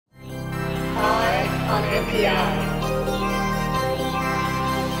on MPI.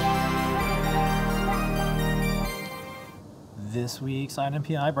 This week's on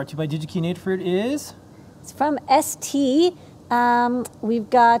MPI, brought to you by DigiKey Naderford, is? It's from ST. We've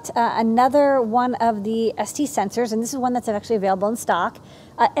got another one of the ST sensors, and this is one that's actually available in stock.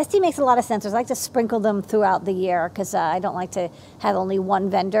 ST makes a lot of sensors. I like to sprinkle them throughout the year because I don't like to have only one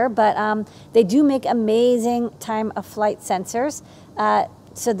vendor, but they do make amazing time-of-flight sensors.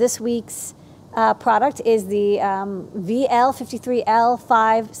 So this week's product is the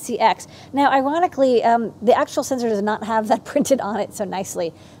VL53L5CX. Now, ironically, the actual sensor does not have that printed on it so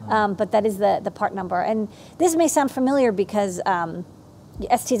nicely, but that is the part number. And this may sound familiar because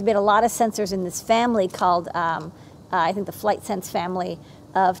ST's made a lot of sensors in this family called, I think, the FlightSense family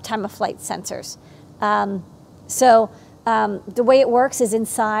of time-of-flight sensors. The way it works is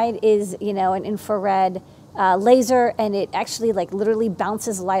inside is, an infrared laser, and it actually literally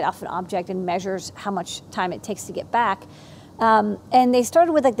bounces light off an object and measures how much time it takes to get back. And they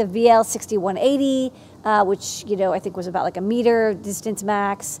started with the VL6180, which I think was about a meter distance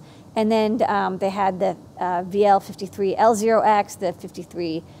max, and then they had the VL53L0X, the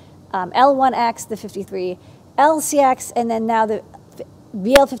 53L1X, the 53LCX, and then now the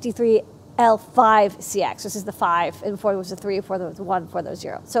VL53L5CX. This is the 5, and before it was the 3, before there was 1, before there was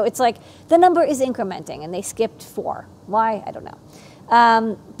 0. So it's the number is incrementing, and they skipped 4. Why? I don't know.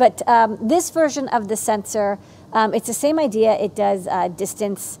 But this version of the sensor, it's the same idea. It does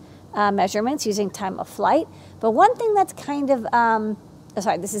distance measurements using time of flight. But one thing that's kind of,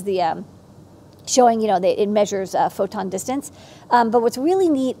 this is the showing, that it measures photon distance. But what's really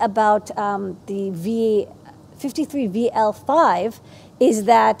neat about the V53VL5 is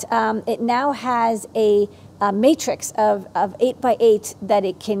that it now has a matrix of 8 by 8 that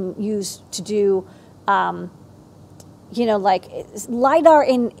it can use to do, LiDAR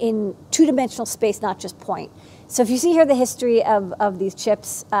in two-dimensional space, not just point. So if you see here the history of these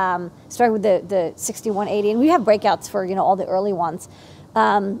chips, starting with the 6180, and we have breakouts for all the early ones.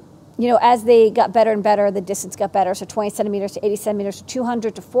 As they got better and better, the distance got better. So 20 centimeters to 80 centimeters to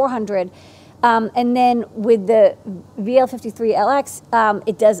 200 to 400. And then with the VL53LX,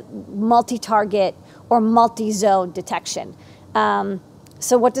 it does multi-target or multi-zone detection.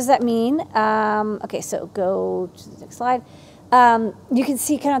 So what does that mean? Okay, so go to the next slide. You can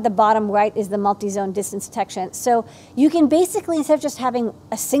see kind of at the bottom right is the multi-zone distance detection. So you can basically, instead of just having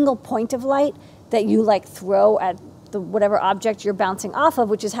a single point of light that you throw at whatever object you're bouncing off of,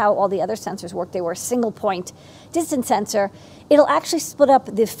 which is how all the other sensors work. They were a single point distance sensor. It'll actually split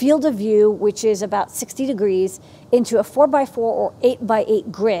up the field of view, which is about 60 degrees, into a 4x4 or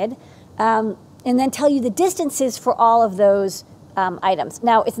 8x8 grid, and then tell you the distances for all of those items.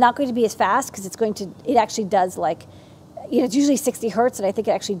 Now, it's not going to be as fast because it actually does it's usually 60 hertz, and I think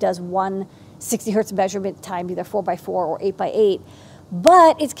it actually does one 60 hertz measurement time, either 4x4 or 8x8.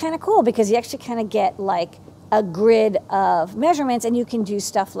 But it's kind of cool because you actually kind of get a grid of measurements, and you can do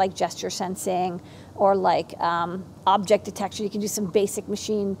stuff like gesture sensing or object detection. You can do some basic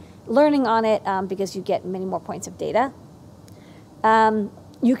machine learning on it because you get many more points of data.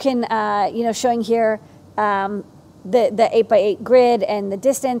 You can, showing here the 8x8 grid and the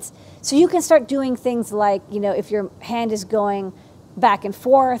distance. So you can start doing things if your hand is going back and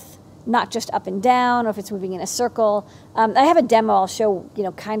forth, not just up and down, or if it's moving in a circle. I have a demo. I'll show,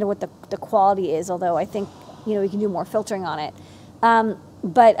 kind of what the quality is, although I think we can do more filtering on it.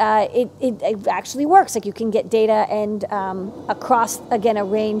 But it actually works. You can get data and across, again, a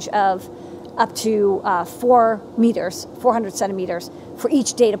range of up to 4 meters, 400 centimeters for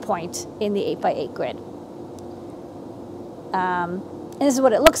each data point in the 8x8 grid. And this is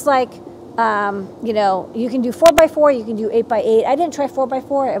what it looks like. You can do 4x4, you can do 8x8. I didn't try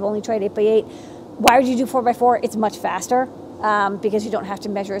 4x4, I've only tried 8x8. Why would you do 4x4? It's much faster. Because you don't have to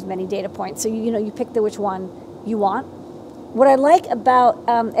measure as many data points. So, you pick which one you want. What I like about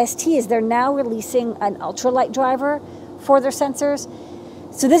ST is they're now releasing an ultralight driver for their sensors.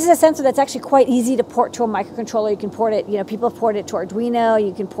 So this is a sensor that's actually quite easy to port to a microcontroller. You can port it, people have ported it to Arduino.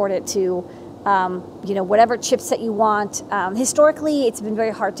 You can port it to, whatever chipset you want. Historically, it's been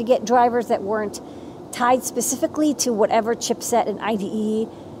very hard to get drivers that weren't tied specifically to whatever chipset and IDE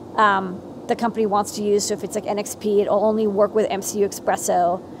the company wants to use. So if it's NXP, it'll only work with MCU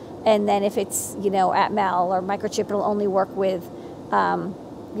Espresso, and then if it's Atmel or Microchip, it'll only work with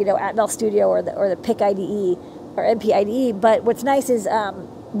Atmel Studio or the PIC IDE or MP IDE. But what's nice is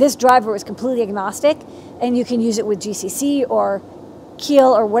this driver is completely agnostic, and you can use it with GCC or Keel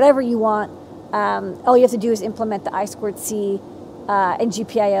or whatever you want. All you have to do is implement the I2C and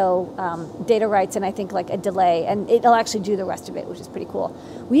GPIO data writes, and I think like a delay, and it'll actually do the rest of it, which is pretty cool.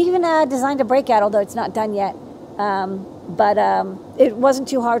 We even designed a breakout, although it's not done yet. But it wasn't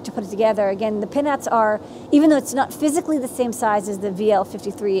too hard to put it together. Again, the pinouts are, even though it's not physically the same size as the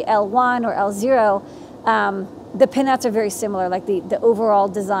VL53L1 or L0, the pinouts are very similar. Like the overall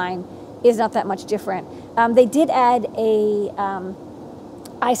design is not that much different. They did add a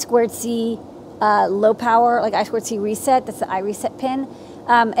I2C low power, like I2C reset. That's the iReset pin.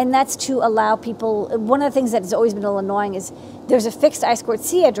 And that's to allow people, one of the things that has always been a little annoying is there's a fixed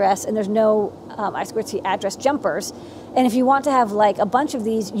I2C address and there's no I2C address jumpers. And if you want to have like a bunch of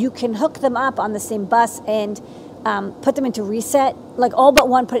these, you can hook them up on the same bus and put them into reset, like all but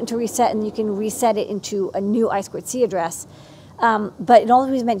one put into reset, and you can reset it into a new I2C address. But it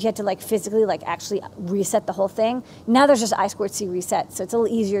always meant you had to like physically like actually reset the whole thing. Now there's just I2C reset. So it's a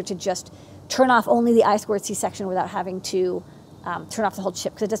little easier to just turn off only the I2C section without having to turn off the whole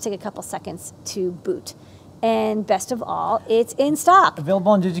chip, because it does take a couple seconds to boot. And best of all, it's in stock.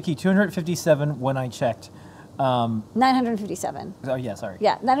 Available on DigiKey, 257 when I checked. 957. Oh yeah, sorry.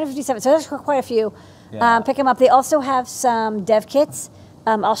 Yeah, 957. So there's quite a few. Yeah. Pick them up. They also have some dev kits.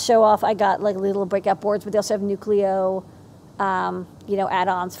 I'll show off. I got like little breakout boards, but they also have Nucleo,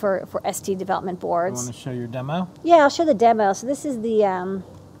 add-ons for ST development You boards. want to show your demo? Yeah, I'll show the demo. So this is the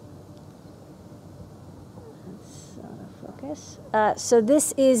focus. So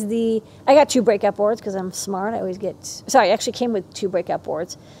this is the. I got 2 breakout boards because I'm smart. I always get. Sorry, it actually came with 2 breakout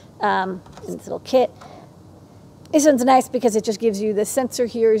boards in this little kit. This one's nice because it just gives you the sensor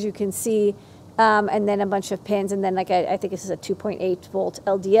here, as you can see, and then a bunch of pins, and then like I think this is a 2.8 volt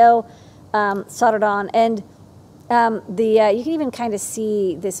LDO soldered on, and you can even kind of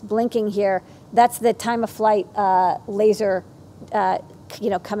see this blinking here. That's the time of flight laser,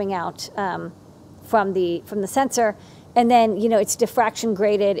 coming out from the sensor, and then it's diffraction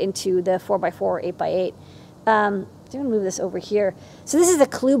graded into the 4x4 or 8x8. I'm gonna move this over here. So this is a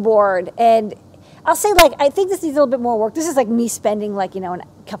clue board, and I'll say, like, I think this needs a little bit more work. This is like me spending like, a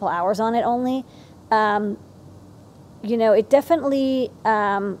couple hours on it only. It definitely,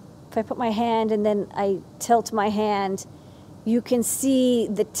 if I put my hand and then I tilt my hand, you can see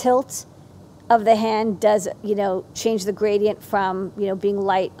the tilt of the hand does, change the gradient from, being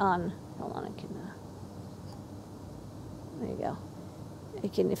light on, hold on, there you go.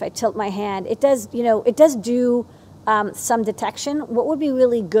 If I tilt my hand, it does, it does do some detection. What would be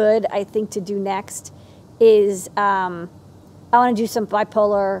really good, I think, to do next is I want to do some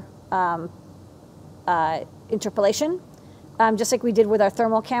bipolar interpolation, just like we did with our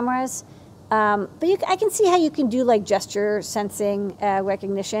thermal cameras. But I can see how you can do like gesture sensing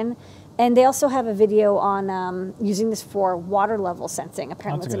recognition. And they also have a video on using this for water level sensing.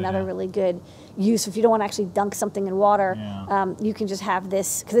 Apparently it's another really good use. If you don't want to actually dunk something in water, you can just have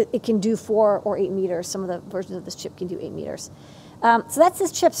this, because it can do 4 or 8 meters. Some of the versions of this chip can do 8 meters. So that's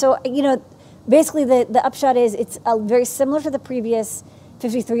this chip. So, basically the upshot is it's very similar to the previous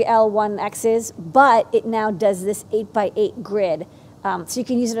 53L1Xs, but it now does this 8x8 grid. So you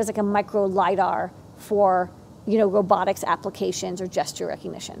can use it as like a micro LiDAR for, robotics applications or gesture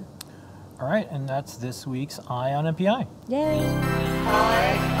recognition. All right, and that's this week's Eye on MPI. Yay!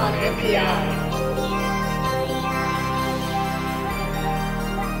 Eye on MPI.